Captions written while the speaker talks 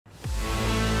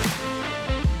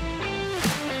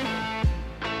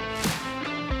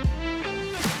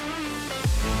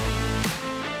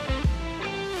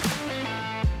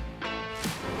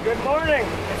Good morning.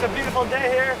 It's a beautiful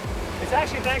day here. It's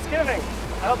actually Thanksgiving.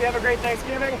 I hope you have a great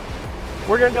Thanksgiving.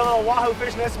 We're gonna do a little wahoo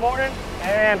fishing this morning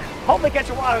and hopefully catch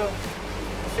a wahoo.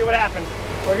 Let's see what happens.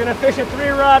 We're gonna fish a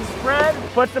 3-rod spread.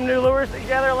 Put some new lures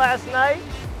together last night.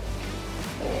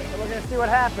 And we're gonna see what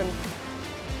happens.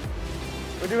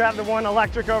 We do have the one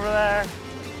electric over there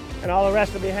and all the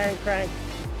rest will be hand cranked.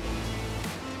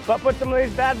 But put some of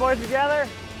these bad boys together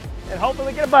and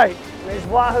hopefully get a bite. And these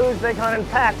wahoos, they hunt in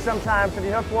packs sometimes. If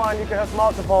you hook one, you can hook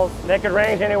multiples. They could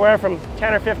range anywhere from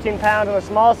 10 or 15 pounds on the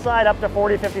small side up to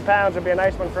 40, 50 pounds would be a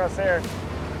nice one for us here.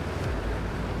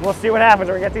 We'll see what happens.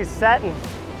 We're gonna get these set and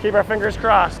keep our fingers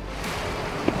crossed.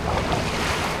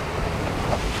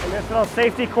 And this little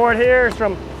safety cord here is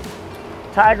from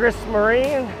Tigress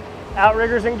Marine,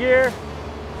 outriggers and gear.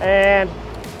 And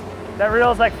that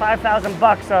reel is like 5,000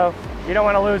 bucks, so you don't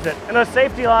want to lose it. And those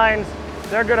safety lines,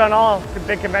 they're good on all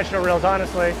big conventional reels,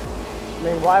 honestly. I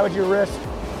mean, why would you risk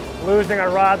losing a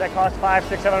rod that costs 500,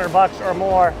 600 bucks or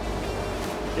more?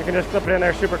 You can just clip it in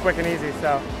there super quick and easy.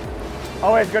 So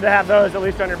always good to have those, at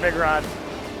least on your big rods.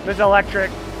 This is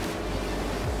electric,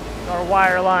 or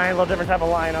wire line, a little different type of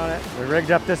line on it. We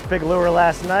rigged up this big lure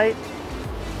last night.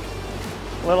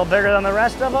 A little bigger than the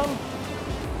rest of them.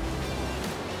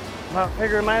 Well,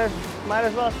 figure might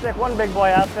as well stick one big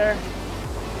boy out there.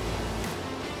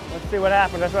 Let's see what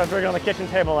happens. That's what I was rigging on the kitchen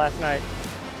table last night.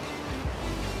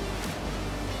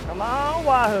 Come on,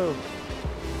 wahoo.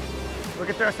 We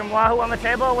could throw some wahoo on the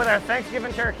table with our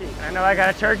Thanksgiving turkey. I know I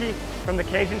got a turkey from the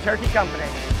Cajun Turkey Company.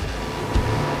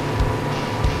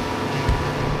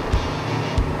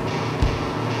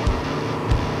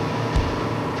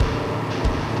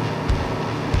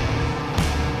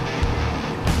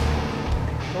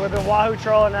 So we've been wahoo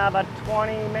trolling now about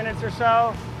 20 minutes or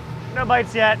so. No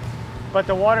bites yet. But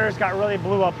the waters got really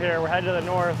blue up here. We're headed to the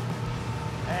north.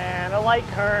 And a light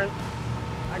current.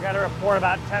 I got a report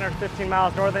about 10 or 15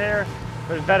 miles north of here.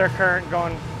 There's better current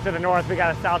going to the north. We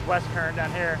got a southwest current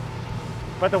down here.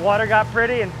 But the water got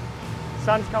pretty and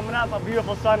sun's coming up, a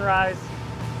beautiful sunrise.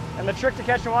 And the trick to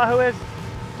catching wahoo is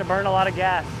to burn a lot of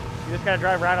gas. You just gotta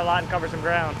drive around a lot and cover some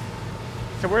ground.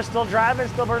 So we're still driving,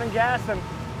 still burning gas, and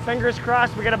fingers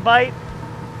crossed we get a bite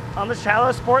on the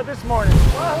shallow sport this morning.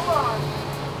 Wahoo on!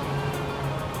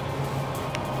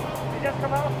 Just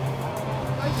come out. No,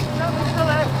 he's still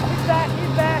there. He's back,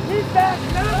 he's back, he's back.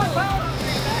 No,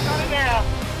 he's back on it now.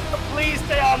 But please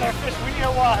stay on there, fish. We need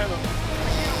a wahoo.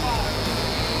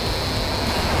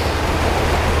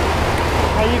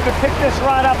 Now you could pick this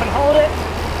rod up and hold it,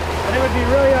 but it would be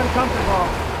really uncomfortable.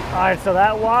 All right, so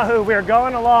that wahoo, we are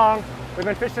going along. We've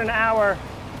been fishing an hour.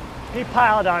 He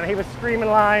piled on it. He was screaming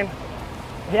line.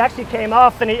 He actually came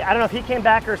off, and I don't know if he came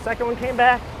back or a second one came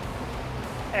back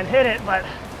and hit it, but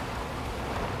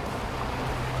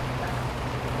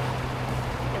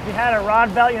if you had a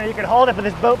rod belt, you could hold it, but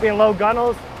this boat being low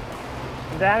gunnels,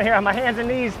 I'm down here on my hands and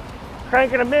knees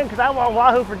cranking them in because I want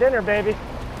wahoo for dinner, baby.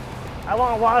 I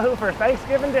want wahoo for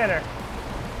Thanksgiving dinner.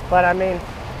 But I mean,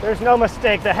 there's no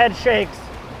mistake. The head shakes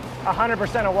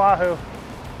 100% of wahoo.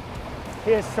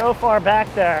 He is so far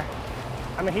back there.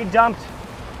 I mean, he dumped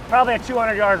probably a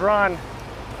 200-yard run,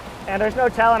 and there's no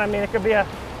telling. I mean, it could be a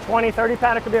 20, 30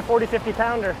 pounder, it could be a 40, 50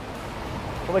 pounder.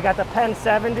 But we got the Penn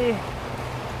 70.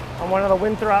 On one of the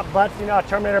Winthrop butts, you know, a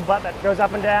Terminator butt that goes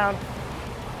up and down.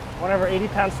 One of our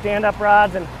 80-pound stand-up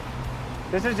rods, and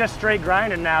this is just straight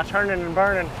grinding now, turning and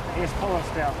burning. He's pulling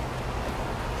still.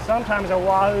 Sometimes a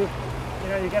wahoo, you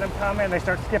know, you get them coming, they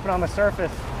start skipping on the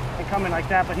surface and coming like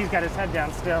that, but he's got his head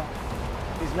down still.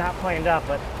 He's not planed up,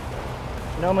 but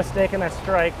no mistake in that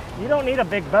strike. You don't need a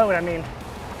big boat. I mean,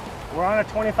 we're on a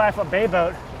 25-foot bay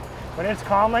boat. When it's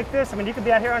calm like this, I mean, you could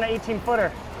be out here on an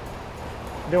 18-footer.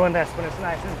 Doing this when it's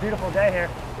nice. It's a beautiful day here.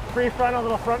 Pre-frontal,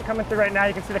 little front coming through right now.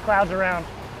 You can see the clouds around.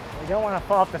 You don't want to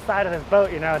fall off the side of this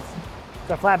boat, you know. It's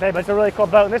a flat bay, but it's a really cool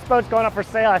boat. And this boat's going up for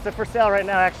sale. It's for sale right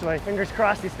now, actually. Fingers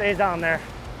crossed he stays on there.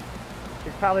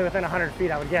 He's probably within 100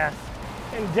 feet, I would guess.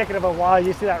 Indicative of wahoo.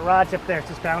 You see that rod tip there. It's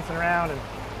just bouncing around, and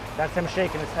that's him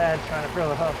shaking his head, trying to throw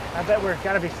the hook. I bet we're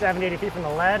got to be 70, 80 feet from the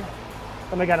lead.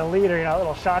 Then we got a leader, you know, a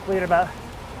little shock leader about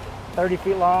 30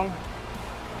 feet long.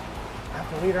 I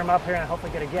have to leader him up here and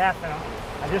hopefully get a gap in him.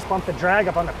 I just bumped the drag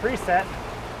up on the preset.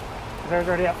 There's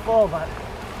already at full, but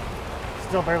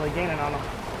still barely gaining on him.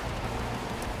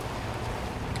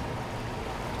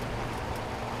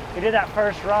 He did that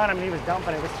first run. I mean, he was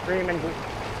dumping. He was screaming.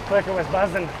 Clicker was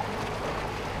buzzing.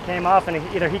 Came off, and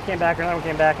either he came back or another one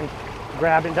came back and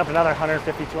grabbed and dumped another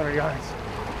 150, 200 yards.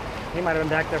 He might have been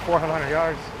back there 400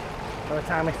 yards by the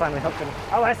time we finally hooked him.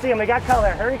 Oh, I see him. We got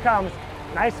color. Here he comes.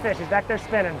 Nice fish. He's back there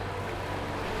spinning.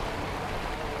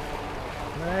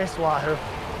 Nice wahoo.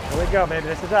 Here we go, baby.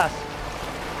 This is us.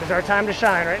 This is our time to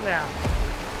shine right now.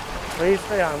 Please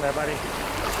stay on there, buddy.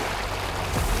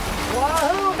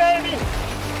 Wahoo, baby!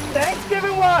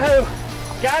 Thanksgiving wahoo!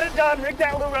 Got it done. Rigged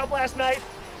that lure up last night.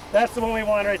 That's the one we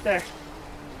want right there.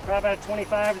 Probably about a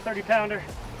 25 to 30 pounder.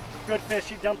 Good fish.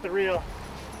 He dumped the reel.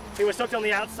 He was hooked on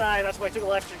the outside. That's why he took a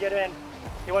little extra to get in.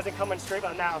 He wasn't coming straight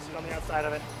by the mouth, so on the outside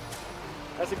of it.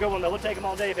 That's a good one though. We'll take him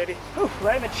all day, baby. Whew,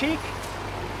 right in the cheek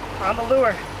on the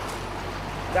lure.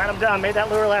 Got him done. Made that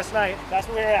lure last night. That's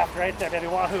what we were after right there, baby.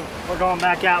 Wahoo. We're going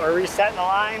back out. We're resetting the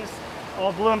lines.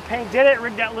 Old Blue and Pink did it.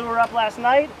 Rigged that lure up last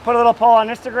night. Put a little poll on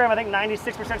Instagram. I think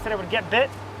 96% said it would get bit.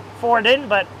 4 didn't,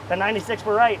 but the 96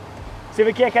 were right. See if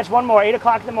we can't catch one more. 8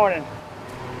 o'clock in the morning.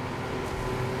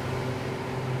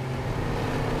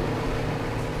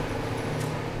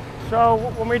 So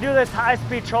when we do this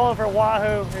high-speed trolling for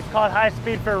wahoo, it's called high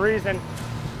speed for a reason.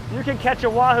 You can catch a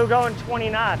wahoo going 20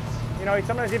 knots. You know,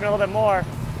 sometimes even a little bit more.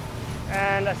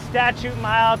 And a statute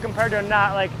mile compared to a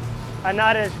knot, like a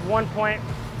knot is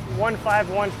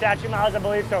 1.151 statute miles, I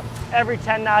believe. So every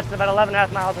 10 knots is about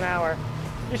 11.5 miles an hour.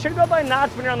 You should go by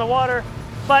knots when you're on the water,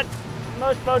 but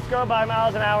most boats go by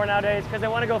miles an hour nowadays because they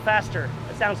want to go faster.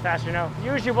 It sounds faster, you know.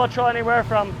 Usually we'll troll anywhere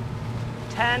from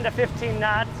 10 to 15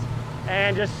 knots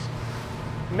and just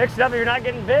mix it up if you're not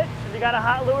getting bit. If you got a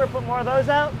hot lure, put more of those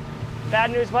out.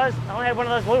 Bad news was, I only had one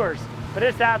of those lures, but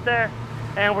it's out there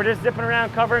and we're just zipping around,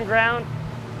 covering ground,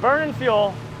 burning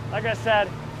fuel. Like I said,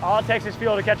 all it takes is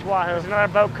fuel to catch wahoo. There's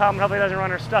another boat coming, hopefully it doesn't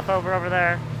run our stuff over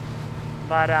there.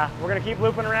 But we're gonna keep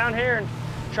looping around here and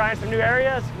trying some new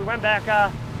areas. We went back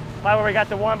by where we got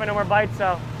the one but no more bites,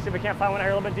 so see if we can't find one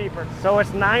here a little bit deeper. So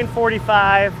it's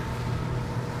 9:45.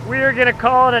 We're gonna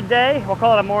call it a day. We'll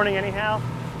call it a morning anyhow.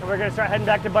 And we're gonna start heading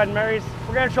back to Bud and Mary's.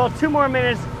 We're gonna troll 2 more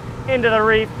minutes into the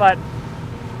reef, but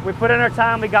we put in our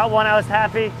time, we got one, I was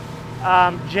happy.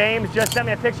 James just sent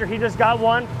me a picture, he just got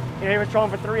one. You know, he was trolling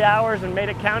for 3 hours and made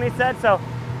it count, he said, so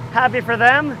happy for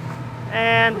them.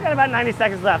 And we got about 90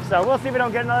 seconds left, so we'll see if we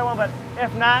don't get another one, but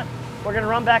if not, we're gonna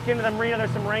run back into the marina.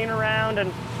 There's some rain around,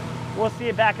 and we'll see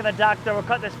you back at the dock there. We'll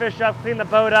cut this fish up, clean the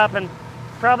boat up, and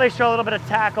probably show a little bit of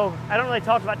tackle. I don't really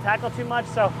talk about tackle too much,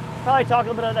 so probably talk a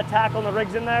little bit of the tackle and the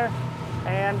rigs in there,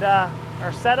 and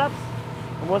our setups.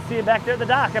 And we'll see you back there at the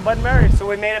dock at Bud and Mary's. So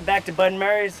we made it back to Bud and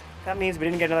Mary's. That means we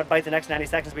didn't get another bite the next 90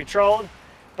 seconds we trolled.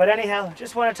 But anyhow,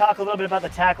 just want to talk a little bit about the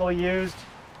tackle we used.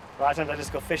 A lot of times I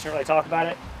just go fishing and really talk about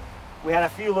it. We had a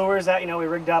few lures that, you know, we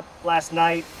rigged up last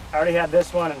night. I already had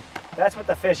this one, and that's what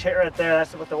the fish hit right there.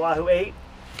 That's what the wahoo ate.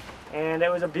 And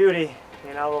it was a beauty.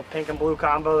 You know, a little pink and blue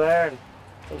combo there, and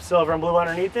some silver and blue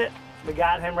underneath it. We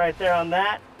got him right there on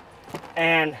that.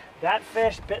 And that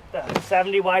fish bit the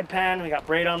 70 wide pen. We got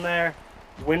braid on there.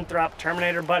 Winthrop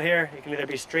Terminator butt here. It can either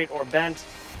be straight or bent.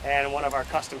 And one of our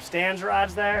custom STANZ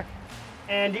rods there.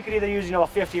 And you can either use, you know, a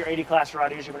 50 or 80 class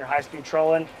rod usually when you're high speed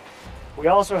trolling. We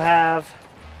also have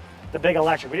the big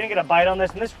electric. We didn't get a bite on this,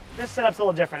 and this setup's a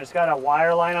little different. It's got a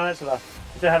wire line on it, so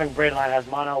instead of having braid line, it has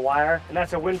mono wire. And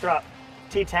that's a Winthrop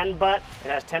T10 butt. It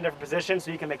has 10 different positions,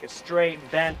 so you can make it straight,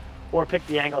 bent, or pick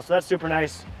the angle. So that's super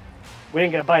nice. We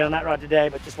didn't get a bite on that rod today,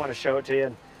 but just want to show it to you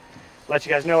and let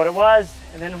you guys know what it was.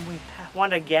 And then we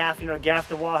wanted to gaff, you know, gaff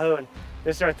the wahoo, and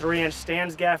this is our 3-inch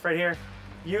STANZ gaff right here.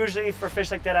 Usually for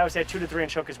fish like that, I would say a 2 to 3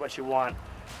 inch hook is what you want.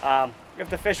 If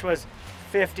the fish was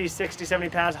 50, 60, 70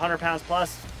 pounds, 100 pounds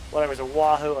plus, whether it was a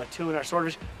wahoo, a tuna, or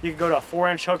swordfish, you could go to a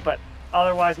 4-inch hook, but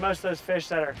otherwise, most of those fish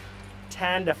that are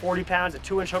 10 to 40 pounds, a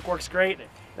 2-inch hook works great.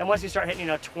 Then once you start hitting, you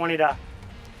know, 20 to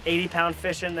 80 pound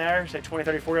fish in there, say 20,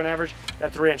 30, 40 on average,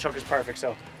 that 3-inch hook is perfect.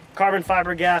 So carbon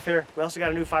fiber gaff here. We also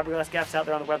got a new fiberglass gaffs out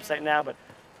there on the website now, but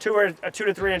a 2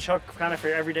 to 3 inch hook kind of for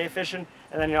your everyday fishing,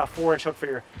 and then, you know, a 4-inch hook for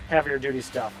your heavier duty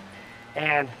stuff.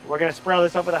 And we're gonna spray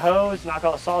this up with a hose, knock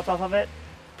all the salt off of it,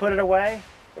 put it away.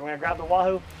 Then we're gonna grab the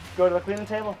wahoo, go to the cleaning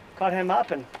table, cut him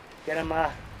up, and get him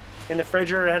in the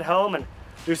refrigerator at home and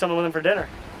do something with him for dinner.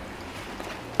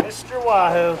 Mr.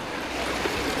 Wahoo.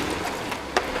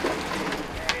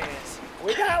 There he is.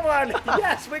 We got one!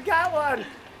 Yes, we got one!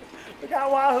 We got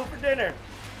wahoo for dinner.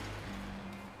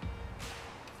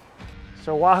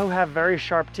 So wahoo have very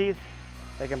sharp teeth.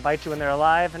 They can bite you when they're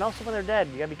alive, and also when they're dead.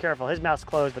 You gotta be careful. His mouth's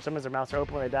closed, but sometimes their mouths are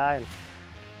open when they die, and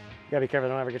you gotta be careful.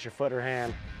 Don't ever get your foot or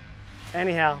hand.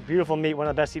 Anyhow, beautiful meat, one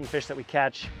of the best eating fish that we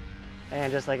catch.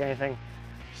 And just like anything,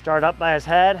 start up by his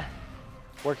head,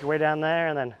 work your way down there,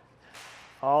 and then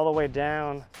all the way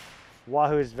down.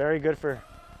 Wahoo is very good for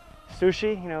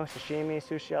sushi, you know, sashimi,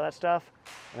 sushi, all that stuff.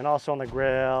 And also on the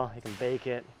grill, you can bake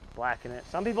it, blacken it.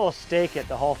 Some people will steak it,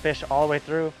 the whole fish all the way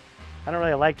through. I don't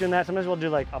really like doing that. Sometimes we'll do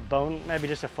like a bone, maybe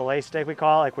just a fillet steak we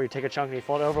call it, like where you take a chunk and you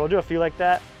fold it over. We'll do a few like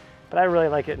that, but I really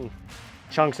like it in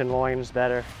chunks and loins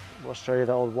better. We'll show you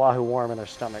the old wahoo worm in their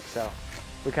stomach. So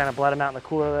we kind of bled them out in the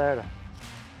cooler there to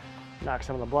knock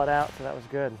some of the blood out, so that was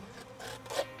good.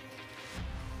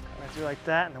 Right through like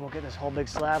that, and then we'll get this whole big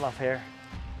slab off here.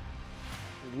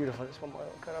 Beautiful. Just one more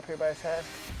little cut up here by his head.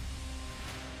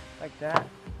 Like that.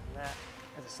 And that.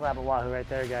 There's a slab of wahoo right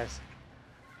there, guys.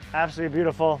 Absolutely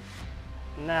beautiful.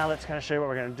 Now let's kind of show you what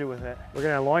we're going to do with it. We're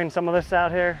going to loin some of this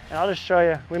out here, and I'll just show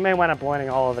you. We may wind up loining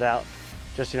all of it out.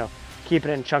 Just, you know, keeping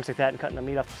it in chunks like that and cutting the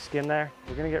meat off the skin there.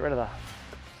 We're going to get rid of the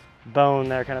bone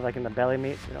there, kind of like in the belly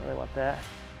meat, so we don't really want that.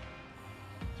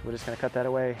 So we're just going to cut that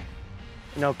away.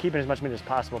 You know, keeping as much meat as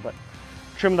possible, but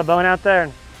trim the bone out there.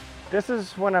 And this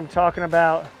is what I'm talking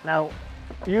about. Now,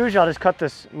 usually I'll just cut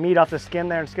this meat off the skin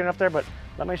there and skin it up there, but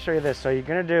let me show you this. So you're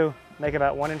going to make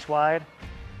about 1 inch wide.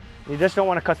 You just don't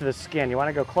want to cut to the skin. You want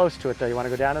to go close to it though. You want to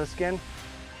go down to the skin.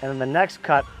 And then the next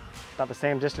cut, about the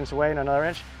same distance away, and another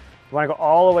inch, you want to go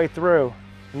all the way through.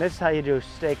 And this is how you do a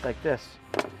steak like this.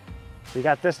 So you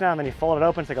got this now, and then you fold it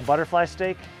open. It's like a butterfly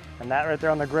steak. And that right there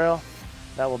on the grill,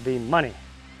 that will be money.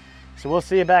 So we'll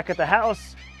see you back at the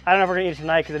house. I don't know if we're going to eat it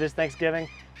tonight because it is Thanksgiving.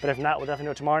 But if not, we'll definitely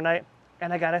do it tomorrow night.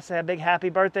 And I got to say a big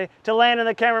happy birthday to Landon,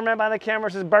 the cameraman behind the camera.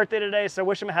 It's his birthday today, so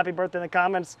wish him a happy birthday in the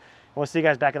comments. And we'll see you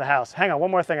guys back at the house. Hang on,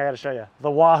 one more thing I got to show you. The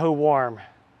wahoo worm.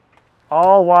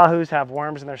 All wahoos have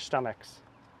worms in their stomachs.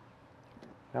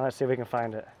 Now let's see if we can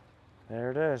find it.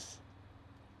 There it is.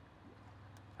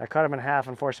 I cut them in half,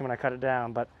 unfortunately, when I cut it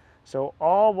down. But so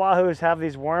all wahoos have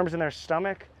these worms in their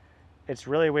stomach. It's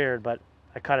really weird, but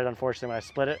I cut it, unfortunately, when I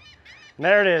split it. And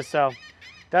there it is. So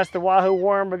that's the wahoo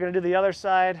worm. We're going to do the other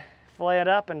side, fillet it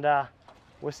up, and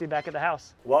we'll see you back at the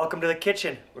house. Welcome to the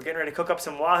kitchen. We're getting ready to cook up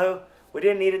some wahoo. We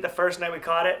didn't eat it the first night we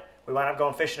caught it. We wound up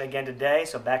going fishing again today,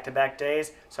 so back-to-back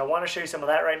days. So I want to show you some of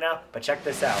that right now, but check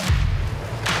this out.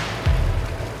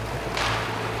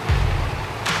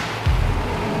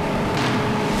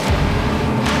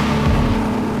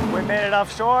 We made it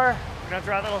offshore. We're gonna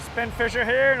throw out a little spin fisher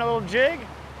here and a little jig.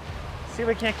 See if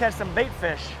we can't catch some bait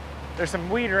fish. There's some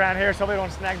weed around here, so we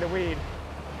don't snag the weed.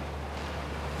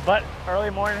 But early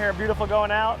morning here, beautiful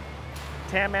going out.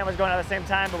 Tan Man was going out at the same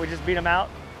time, but we just beat him out.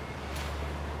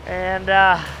 And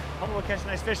hopefully we'll catch a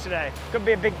nice fish today. Could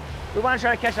be a big, we want to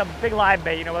try to catch a big live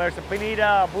bait, you know, whether it's a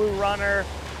bonita, a blue runner,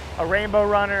 a rainbow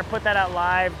runner, put that out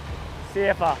live. See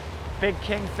if a big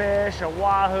kingfish, a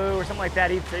wahoo, or something like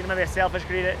that eats it. Maybe a sailfish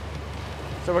could eat it.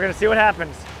 So we're gonna see what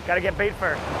happens. Gotta get bait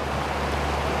first.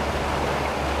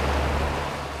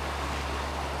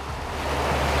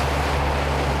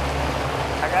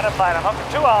 I gotta find them. Up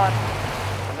to 2 on.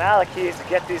 And now the key is to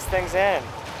get these things in.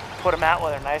 Put them out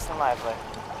when they're nice and lively.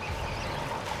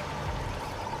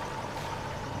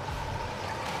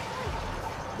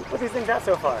 Who put these things out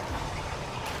so far?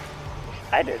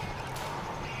 I did.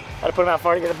 Had to put them out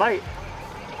far to get a bite.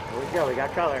 Here we go, we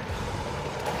got color.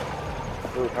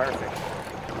 Ooh, perfect.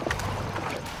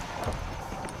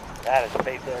 That is a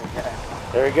bait there.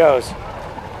 Yeah. There he goes.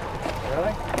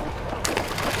 Really?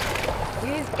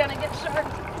 He's gonna get shark.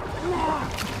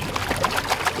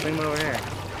 Bring him over here.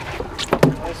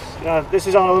 This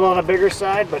is on a little on the bigger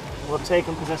side, but we'll take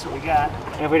them because that's what we got.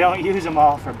 And if we don't use them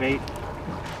all for bait,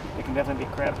 they can definitely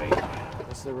be crab bait.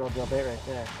 This is the real deal bait right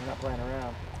there. We're not playing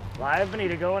around. Live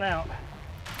bonita going out.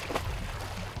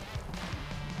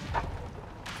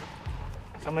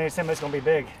 Some of these gonna be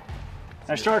big.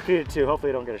 Now shark could eat it too.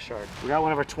 Hopefully you don't get a shark. We got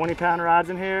one of our 20-pound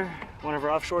rods in here, one of our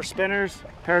offshore spinners,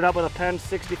 paired up with a Penn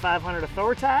 6500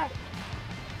 Authority.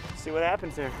 See what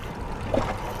happens here.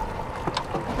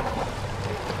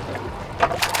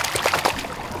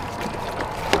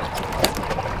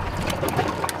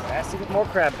 Has to get more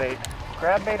crab bait.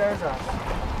 Crab bait ours up.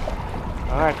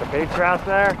 All right, the baits are out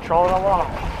there, trolling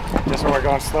along. Just when we're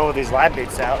going slow with these live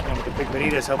baits out, and with the big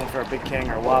bonitas, hoping for a big king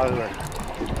or a wahoo or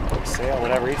a sail,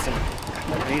 whatever, eat some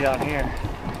meat on here.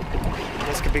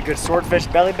 This could be good swordfish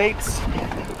belly baits.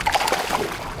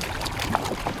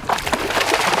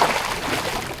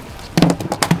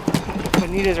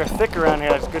 Bonitas are thick around here.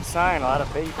 That's a good sign. A lot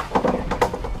of bait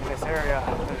in this area.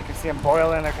 You can see them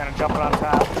boiling. They're kind of jumping on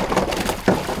top.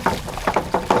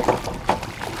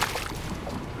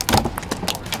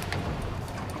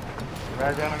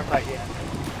 Right down in the bite yet.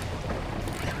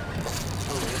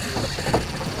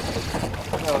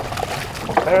 Oh,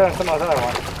 better than some of those other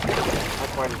ones. Not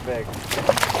quite as big.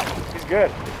 He's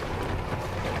good.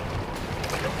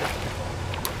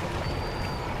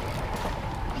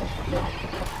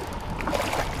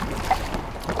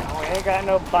 Well, we ain't got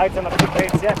no bites on the big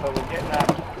baits yet, but we're getting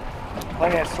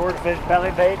plenty of swordfish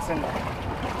belly baits and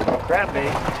crab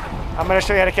bait. I'm going to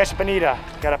show you how to catch a bonita.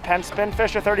 Got a Penn Spin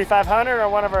Fisher 3500 or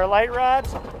one of our light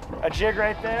rods, a jig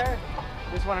right there,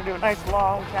 Just want to do a nice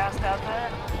long cast out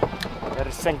there. Let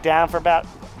it sink down for about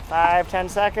 5-10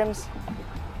 seconds.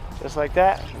 Just like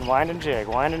that. And wind and jig,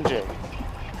 wind and jig.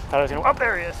 Thought I was gonna, oh,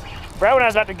 there he is. Right when I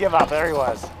was about to give up, there he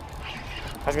was.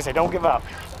 I was gonna say, don't give up.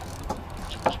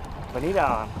 Bonita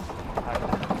on.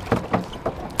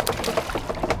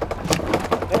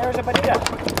 There's a bonita.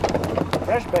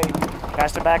 Fresh bait.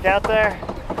 Cast it back out there.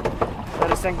 Let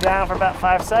it sink down for about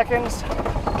 5 seconds.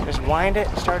 Just wind it,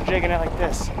 start jigging it like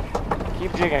this.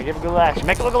 Keep jigging it, give it good action.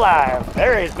 Make it look alive.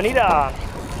 There he is, bonita on.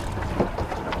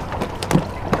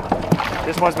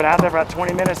 This one's been out there for about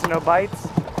 20 minutes and no bites.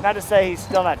 Not to say he's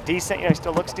still not decent, you know, he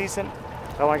still looks decent.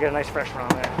 But I want to get a nice fresh one on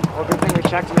there. Well, good thing we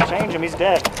checked him and changed him, he's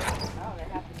dead. Oh, they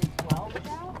have to be 12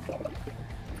 now?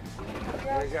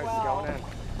 There he goes, he's going in.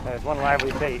 There's one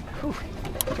lively bait. Whew.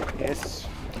 Yes,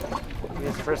 he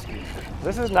is frisky.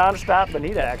 This is non-stop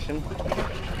bonita action.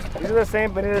 These are the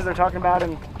same bonitas they're talking about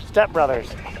in Step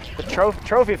Brothers. The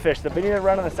trophy fish, the bonita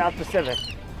run in the South Pacific.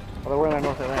 Although we're in the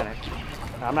North Atlantic.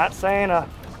 Now, I'm not saying a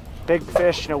big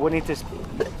fish, you know, wouldn't eat this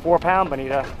 4-pound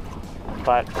bonita,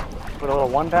 but put a little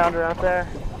 1-pounder out there,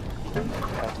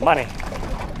 that's money.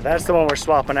 That's the one we're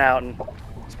swapping out, and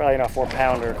it's probably, you know, a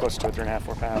 4-pounder, close to 3.5,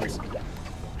 4 pounds.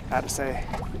 Not to say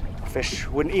fish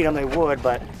wouldn't eat them, they would,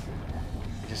 but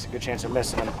just a good chance of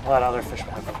missing them. A lot of other fish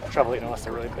have trouble eating unless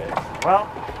they're really big. Well,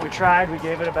 we tried, we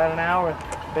gave it about an hour with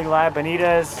big live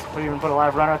bonitas. We even put a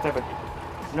live runner out there, but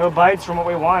no bites from what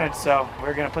we wanted, so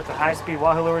we're gonna put the high-speed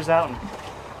WAHOO lures out and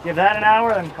give that an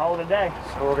hour and call it a day.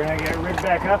 So we're gonna get rigged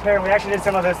back up here. We actually did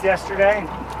some of this yesterday.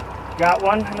 Got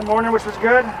one in the morning, which was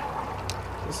good.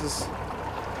 This is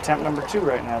attempt number 2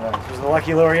 right now though. This was the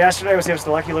lucky lure yesterday. We'll see if it's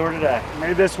the lucky lure today.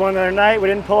 Made this one the other night. We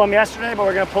didn't pull them yesterday, but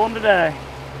we're gonna pull them today.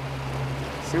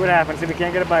 See what happens, see if we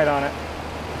can't get a bite on it.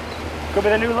 Could be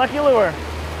the new lucky lure.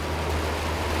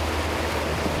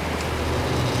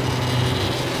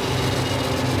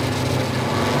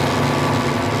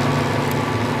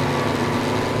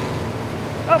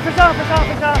 Oh, fish off, fish off,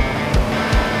 fish off.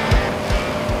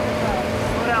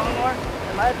 Slow down a little more.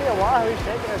 It might be a WAHOO, he's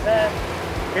shaking his head.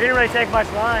 He didn't really take much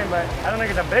line, but I don't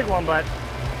think it's a big one, but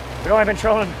we've only been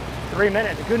trolling 3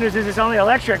 minutes. The good news is it's only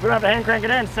electric. We don't have to hand crank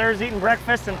it in. Sarah's eating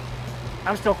breakfast and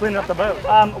I'm still cleaning up the boat.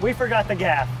 We forgot the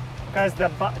gaff because the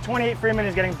 28 Freeman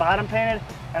is getting bottom painted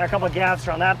and a couple of gaffs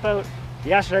are on that boat.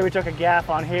 Yesterday we took a gaff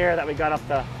on here that we got up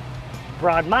the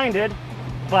broad-minded,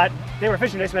 but they were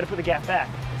fishing today, so we had to put the gaff back.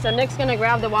 So Nick's gonna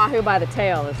grab the WAHOO by the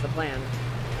tail is the plan.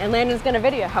 And Landon's gonna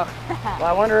video. Well,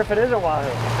 I wonder if it is a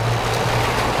WAHOO.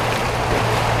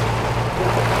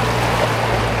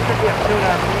 Could be a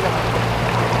tuna.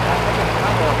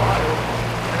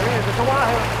 There it is, it's a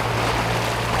WAHOO.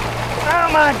 Oh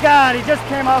my God, he just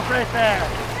came off right there.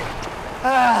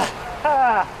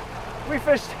 We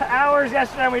fished hours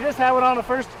yesterday and we just had one on the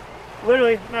first,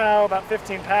 literally, no, about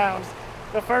 15 pounds.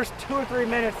 The first 2 or 3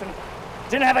 minutes and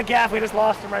didn't have a gaff, we just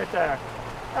lost him right there.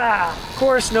 Of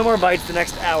course, no more bites the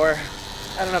next hour.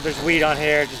 I don't know if there's weed on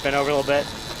here, just been over a little bit.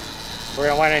 We're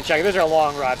gonna wind in and check. Those are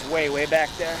long rods, way, way back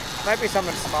there. Might be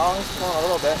something small, it's pulling a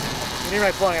little bit. You didn't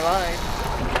really pull any line.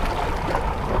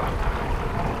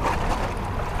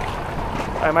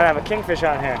 I might have a kingfish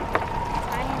on here.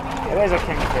 It is a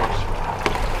kingfish.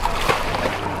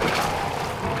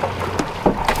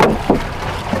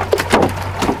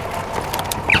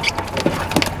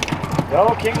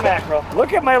 Go king mackerel.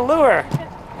 Look at my lure.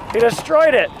 He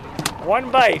destroyed it.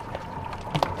 1 bite.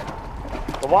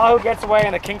 The WAHOO gets away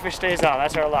and the kingfish stays on.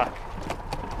 That's our luck.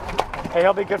 Hey,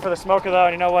 he'll be good for the smoker though.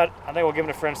 And you know what? I think we'll give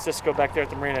him to Francisco back there at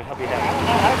the marina and he'll be happy.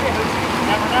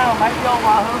 Never know. Might be old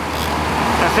WAHOO.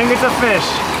 I think it's a fish.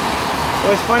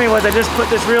 What was funny was I just put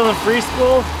this reel in free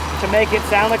spool to make it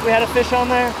sound like we had a fish on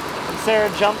there. And Sarah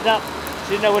jumped up.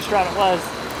 She didn't know which rod it was.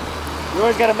 You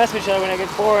always got to mess with each other when it gets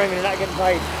boring and you're not getting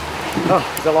bites. Oh,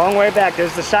 it's a long way back.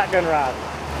 There's the shotgun rod.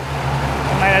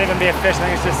 It might not even be a fish. I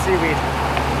think it's just seaweed.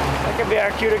 That could be our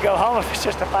cue to go home if it's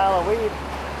just a pile of weed.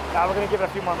 Now we're going to give it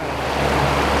a few more minutes.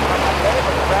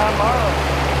 Brown marlin.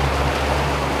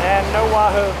 And no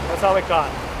WAHOO. That's all we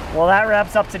caught. Well, that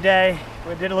wraps up today.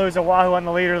 We did lose a WAHOO on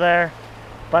the leader there,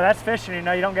 but that's fishing, you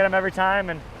know, you don't get them every time,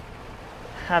 and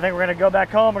I think we're gonna go back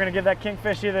home. We're gonna give that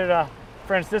kingfish either to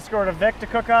Francisco or to Vic to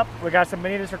cook up. We got some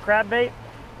bonitas for crab bait,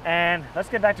 and let's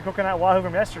get back to cooking that WAHOO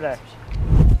from yesterday.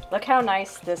 Look how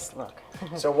nice this look.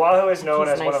 So WAHOO is known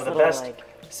as nice one of the little, best like,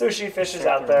 sushi fishes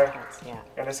out there. Yeah.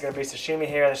 And this is gonna be sashimi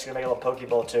here. This is gonna make a little poke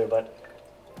bowl too, but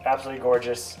absolutely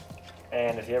gorgeous.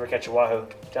 And if you ever catch a WAHOO,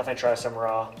 definitely try some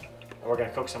raw. And we're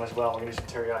gonna cook some as well. We're gonna do some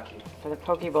terayaki. For the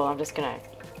poke bowl, I'm just gonna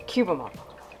cube them up.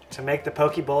 To make the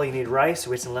poke bowl, you need rice.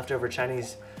 We had some leftover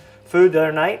Chinese food the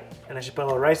other night, and then she put a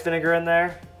little rice vinegar in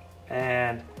there,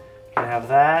 And you can have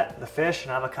that, the fish,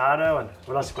 and avocado, and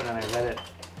what else you put in there? Is that it?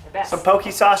 The best. Some poke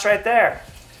sauce right there.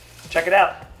 Check it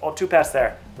out. Old 2-pass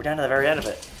there. We're down to the very end of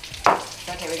it.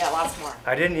 Okay, we got lots more.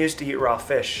 I didn't used to eat raw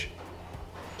fish.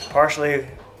 Partially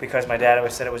because my dad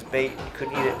always said it was bait, you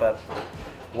couldn't eat it, but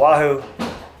Wahoo,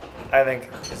 I think,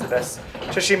 is the best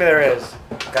sashimi there is.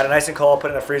 Got it nice and cold,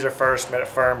 put it in the freezer first, made it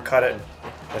firm, cut it, and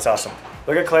it's awesome.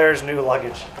 Look at Claire's new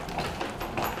luggage.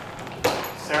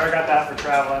 Sarah got that for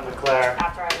traveling with Claire.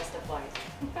 After I missed a flight.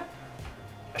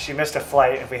 She missed a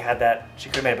flight. If we had that, she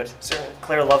could have made it, but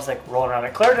Claire loves like rolling around.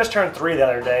 And Claire just turned 3 the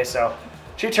other day, so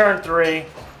she turned 3.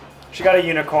 She got a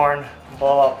unicorn,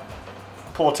 blow up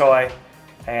pool toy.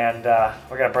 And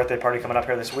we got a birthday party coming up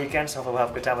here this weekend, so hopefully we'll have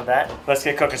a good time with that. Let's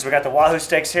get cooking. So we got the Wahoo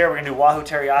steaks here. We're gonna do Wahoo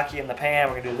terayaki in the pan.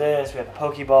 We're gonna do this. We have the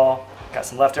poke bowl. Got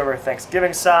some leftover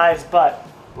Thanksgiving sides, but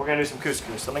we're gonna do some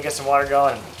couscous. So let me get some water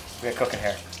going and we get cooking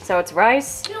here. So it's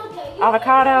rice,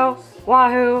 avocado,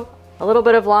 Wahoo, a little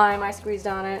bit of lime I squeezed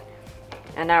on it.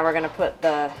 And now we're gonna put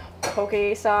the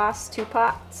poke sauce, 2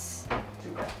 pots.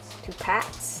 2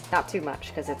 pats. Not too much,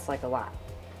 because it's like a lot.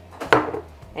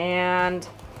 And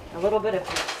a little bit of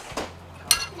this.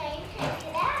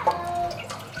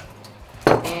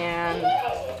 And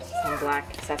some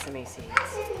black sesame seeds.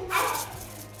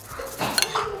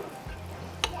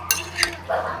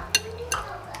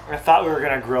 I thought we were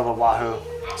gonna grill the Wahoo,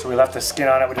 so we left the skin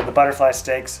on it. We did the butterfly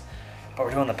steaks, but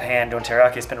we're doing the pan, doing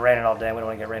terayaki. It's been raining all day. We don't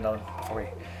want to get rained on before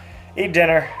we eat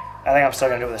dinner. I think I'm still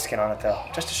gonna do it with the skin on it though,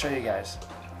 just to show you guys.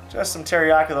 Just some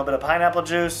teriyaki, a little bit of pineapple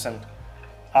juice, and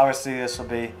obviously this will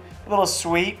be a little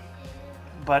sweet,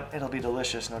 but it'll be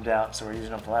delicious, no doubt. So we're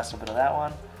using up the last little bit of that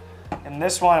one. And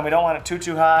this one, we don't want it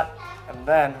too hot. And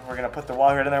then we're gonna put the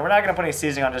Wahoo in there. We're not gonna put any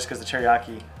seasoning on just because the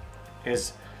teriyaki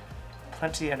is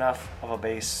plenty enough of a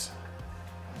base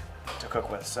to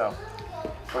cook with. So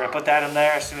we're gonna put that in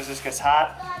there as soon as this gets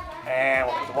hot. And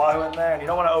we'll put the Wahoo in there. And you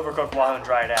don't wanna overcook Wahoo and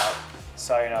dry it out.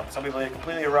 So, you know, some people eat it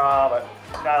completely raw, but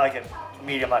I like it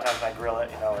medium a lot of times when I grill it,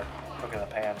 you know, or cook it in the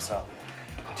pan. So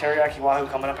teriyaki Wahoo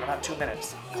coming up in about 2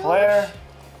 minutes. Claire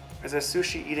is a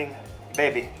sushi eating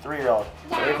baby, 3-year-old.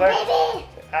 Ready, Claire? Baby.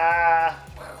 Ah.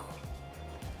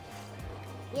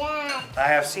 Yeah. I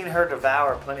have seen her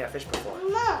devour plenty of fish before.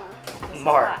 Mom.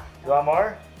 More. You want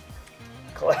more?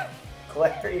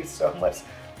 Claire eats so much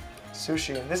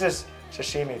sushi. And this is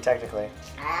sashimi, technically.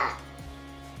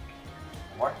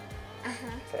 More?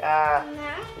 Say, ah.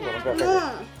 Ooh, let's go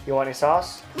figure. You want any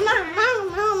sauce?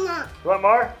 Mom. You want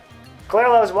more? Claire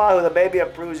loves Wahoo, the baby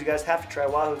approves. You guys have to try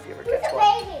Wahoo if you ever catch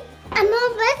one. Baby. I'm all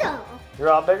bigger. You're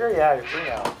all bigger? Yeah, you're 3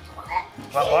 now.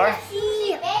 Want more?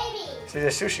 See, baby. She's a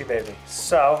sushi baby.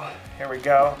 So, here we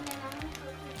go.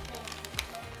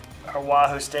 Our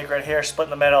Wahoo steak right here, split in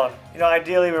the middle. And, you know,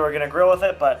 ideally we were gonna grill with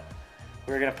it, but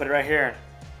we were gonna put it right here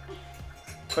and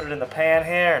put it in the pan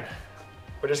here. And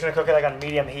we're just gonna cook it like on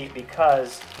medium heat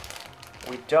because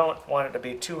we don't want it to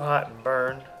be too hot and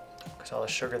burn because all the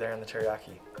sugar there in the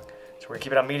teriyaki. So we're gonna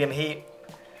keep it on medium heat.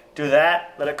 Do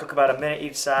that, let it cook about a minute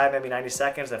each side, maybe 90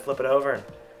 seconds, then flip it over and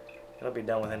it'll be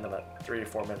done within about 3 to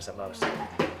 4 minutes at most.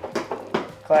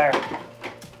 Claire.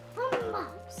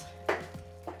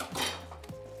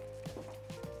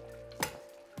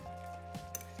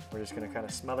 We're just gonna kind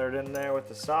of smother it in there with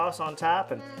the sauce on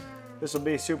top, and this will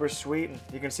be super sweet, and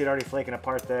you can see it already flaking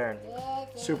apart there, and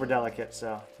super delicate,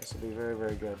 so this will be very,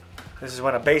 very good. This is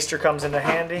when a baster comes into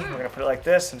handy. We're gonna put it like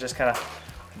this and just kind of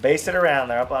baste it around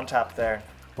there, up on top there.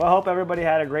 Well, I hope everybody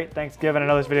had a great Thanksgiving. I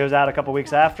know this video is out a couple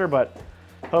weeks after, but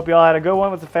hope you all had a good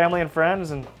one with the family and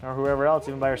friends, and or whoever else,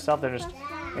 even by yourself, there, just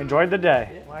enjoyed the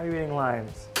day. Why are you eating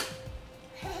limes?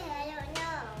 I don't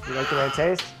know. You like the way it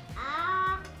tastes?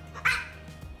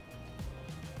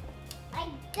 I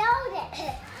doubt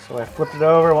it. So I flipped it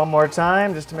over one more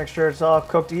time just to make sure it's all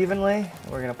cooked evenly.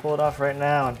 We're gonna pull it off right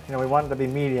now, and you know we want it to be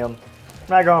medium. I'm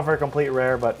not going for a complete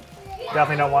rare, but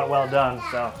definitely don't want it well done.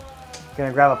 So I'm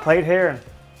gonna grab a plate here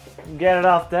and get it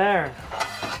off there.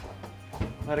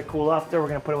 Let it cool off there. We're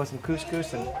gonna put it with some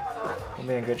couscous and we'll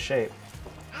be in good shape.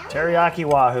 Teriyaki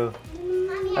Wahoo.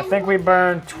 I think we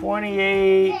burned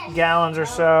 28 gallons or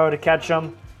so to catch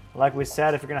them. Like we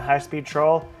said, if you're gonna high-speed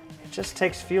troll, it just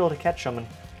takes fuel to catch them, and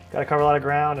gotta cover a lot of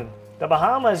ground. And the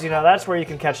Bahamas, you know, that's where you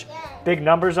can catch big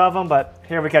numbers of them, but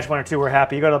here we catch 1 or 2, we're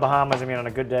happy. You go to the Bahamas, I mean, on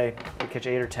a good day, we catch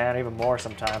 8 or 10, even more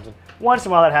sometimes. And once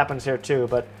in a while that happens here too,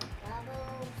 but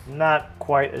not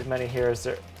quite as many here as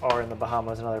there are in the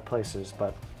Bahamas and other places.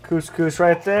 But couscous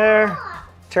right there,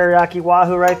 teriyaki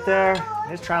Wahoo right there.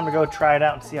 It's time to go try it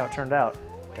out and see how it turned out.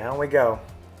 Down we go.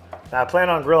 Now I plan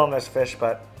on grilling this fish,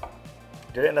 but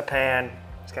did it in the pan.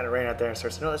 It's kind of raining out there, so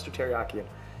I said, no, let's do teriyaki. And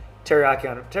Teriyaki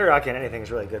on anything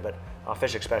is really good, but on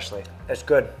fish especially. It's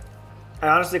good. I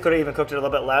honestly could have even cooked it a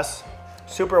little bit less.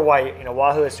 Super white, you know,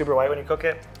 wahoo is super white when you cook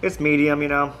it. It's medium, you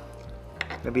know,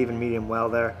 maybe even medium well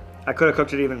there. I could have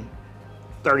cooked it even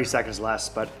 30 seconds less,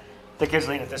 but the kids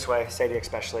will eat it this way, Sadie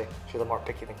especially. She's a little more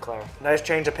picky than Claire. Nice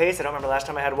change of pace. I don't remember last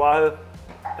time I had wahoo.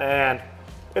 And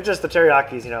it's just the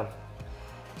teriyaki's, you know,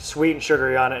 sweet and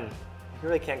sugary on it. And you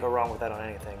really can't go wrong with that on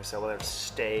anything. So whether it's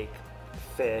steak,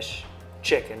 fish,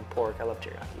 chicken, pork, I love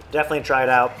teriyaki. Definitely try it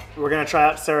out. We're gonna try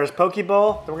out Sarah's poke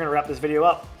bowl, then we're gonna wrap this video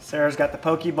up. Sarah's got the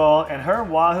poke bowl, and her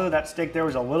wahoo, that steak there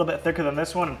was a little bit thicker than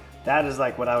this one. And that is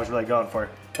like what I was really going for.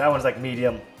 That one's like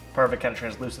medium, perfect, kind of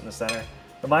translucent in the center.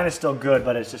 But mine is still good,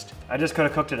 but it's just, I just could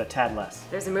have cooked it a tad less.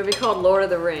 There's a movie called Lord of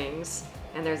the Rings,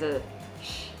 and there's a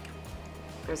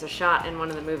shot in one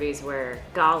of the movies where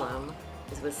Gollum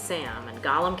is with Sam, and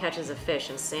Gollum catches a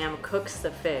fish, and Sam cooks the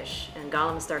fish, and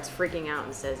Gollum starts freaking out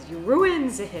and says, "You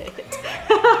ruins it."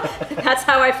 That's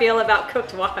how I feel about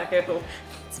cooked wahoo.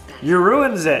 You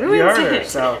ruins it. Ruins you heard it. her.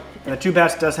 So, and the two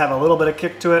batch does have a little bit of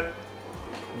kick to it,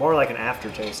 more like an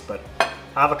aftertaste, but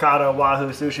avocado, wahoo,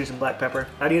 sushi, some black pepper.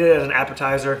 I'd eat it as an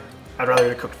appetizer. I'd rather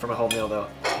eat it cooked from a whole meal though.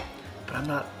 But I'm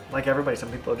not like everybody.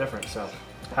 Some people are different. So,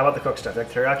 how about the cooked stuff?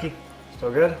 Like teriyaki?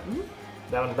 Still good? Mm-hmm.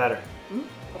 That one's better. Mm-hmm.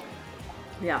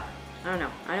 Yeah, I don't know.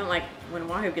 I don't like when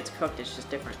wahoo gets cooked, it's just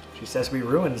different. She says we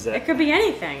ruins it. It could be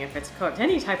anything if it's cooked,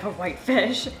 any type of white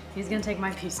fish. He's gonna take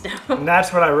my piece now. And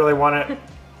that's what I really wanted.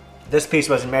 This piece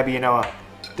was maybe, you know,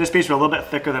 this piece was a little bit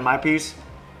thicker than my piece.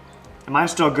 And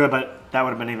mine's still good, but that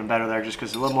would have been even better there just because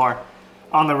it's a little more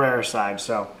on the rarer side,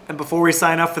 so. And before we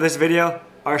sign off for this video,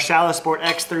 our Shallow Sport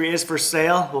X3 is for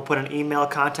sale. We'll put an email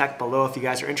contact below if you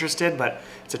guys are interested, but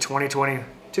it's a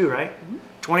 2022, right? Mm-hmm.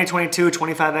 2022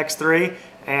 25X3,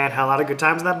 and had a lot of good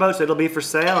times on that boat, so it'll be for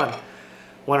sale. And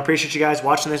want to appreciate you guys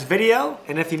watching this video.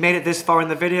 And if you made it this far in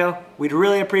the video, we'd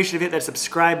really appreciate if you hit that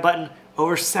subscribe button.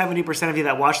 Over 70% of you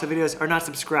that watch the videos are not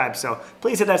subscribed, so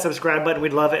please hit that subscribe button.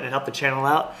 We'd love it and help the channel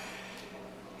out.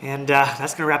 And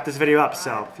that's gonna wrap this video up.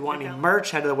 So if you want any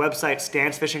merch, head to the website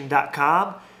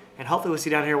StanzFishing.com, and hopefully we'll see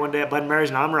you down here one day at Bud and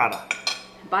Mary's in Amarada.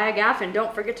 Buy a gaff and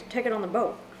don't forget to take it on the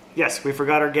boat. Yes, we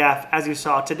forgot our gaff, as you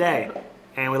saw today,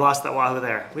 and we lost that wahoo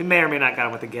there. We may or may not got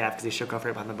him with the gaff because he shook off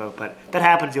right behind the boat, but that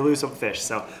happens, you lose some fish.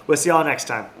 So we'll see y'all next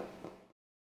time.